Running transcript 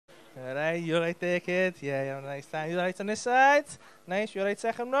Alright, you right there, kid? Yeah, you have a nice time. You right on this side? Nice, you right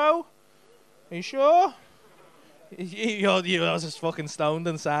second row? Are you sure? You was just fucking stoned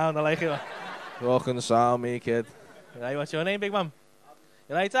and sound. I like it. Fucking sound, me, kid. Right, what's your name, big man?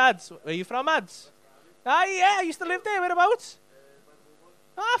 You right, Ads? Where you from, Ads? Ah, yeah, I used to live there. Whereabouts?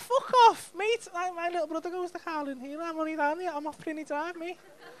 Ah, fuck off, mate. My little brother goes to Carlin here. I'm only down here. I'm off Trinity Drive, mate.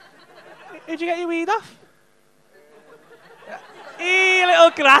 Did you get your weed off? Hey, little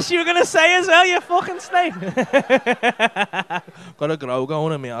grass, you were going to say as well, you fucking snake. Got a grow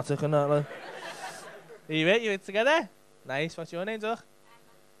going in my attic and that, like. You it together? Nice, what's your name, Doug?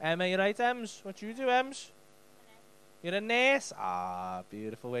 Emma, you right, Ems? What you do, Ems? You're a nurse? Ah,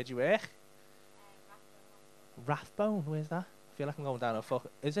 beautiful. Where do you work? Rathbone, where's that? I feel like I'm going down a fuck.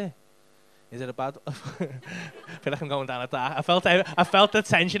 Is it? Is it a bad? I feel like I'm going down a dark. I felt the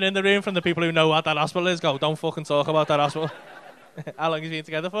tension in the room from the people who know what that hospital is. Go, don't fucking talk about that hospital. How long have you been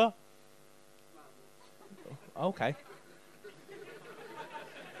together for? Okay.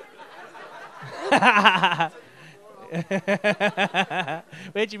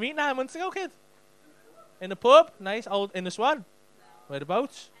 Where'd you meet 9 months ago, kid? In the pub? Nice. Old in the Swan?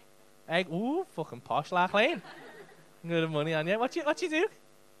 Whereabouts? Egg. Ooh, fucking posh Lark Lane. Good money on you. What you do?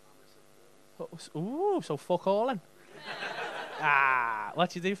 Ooh, so fuck all then.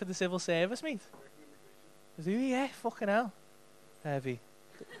 What you do for the civil service, mate? Do you? Yeah, fucking hell. Heavy.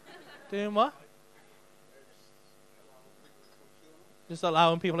 Doing what? Just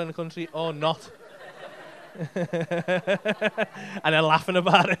allowing people in the country or not. And then laughing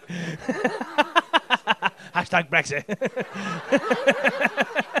about it. Hashtag Brexit.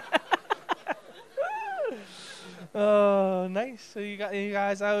 Oh, nice. So you got you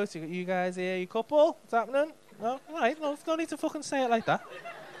guys out, you guys here, you couple? What's happening? No? Alright, no, don't need to fucking say it like that.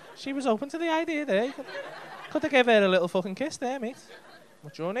 She was open to the idea there. Could have given her a little fucking kiss there, mate.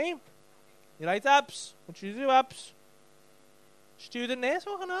 What's your name? You right, Abs? What you do, Abs? Student nurse,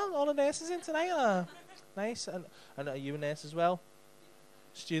 fucking hell. All the nurses in tonight. Nice. And are you a nurse as well?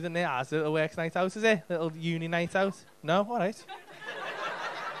 Student nurse. It's a little work night out, is it? Little uni night out? No? Alright.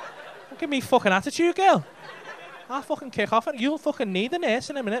 Don't give me fucking attitude, girl. I'll fucking kick off. You'll fucking need a nurse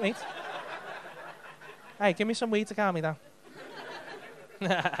in a minute, mate. Hey, give me some weed to calm me down.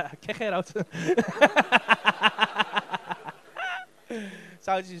 Kick her out.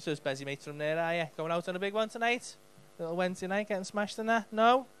 So you just busy mates from there, are you? Going out on a big one tonight? Little Wednesday night, getting smashed in that?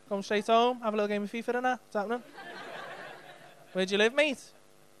 No? Going straight home? Have a little game of FIFA and that? What's happening? Where do you live, mate?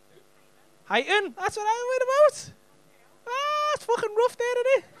 Highton? That's what I'm worried about. Ah, it's fucking rough there, isn't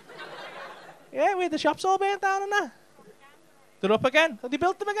it? Yeah, where the shops all burnt down and that. They're up again. Have they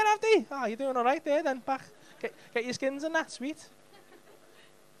built them again, have they? Oh, you're doing all right there then. Back. Get your skins and that. Sweet.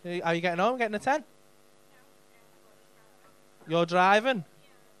 Are you getting home? Getting a 10? You're driving?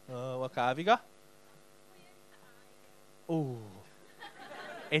 Oh, what car have you got? Oh,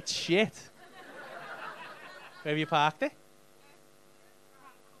 it's shit. Where have you parked it?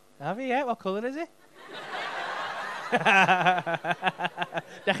 Have you? Yeah. What colour is it?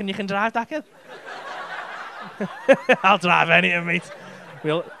 Reckon you can drive that, kid? I'll drive anything, mate.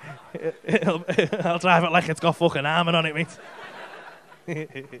 I'll drive it like it's got fucking armour on it, mate.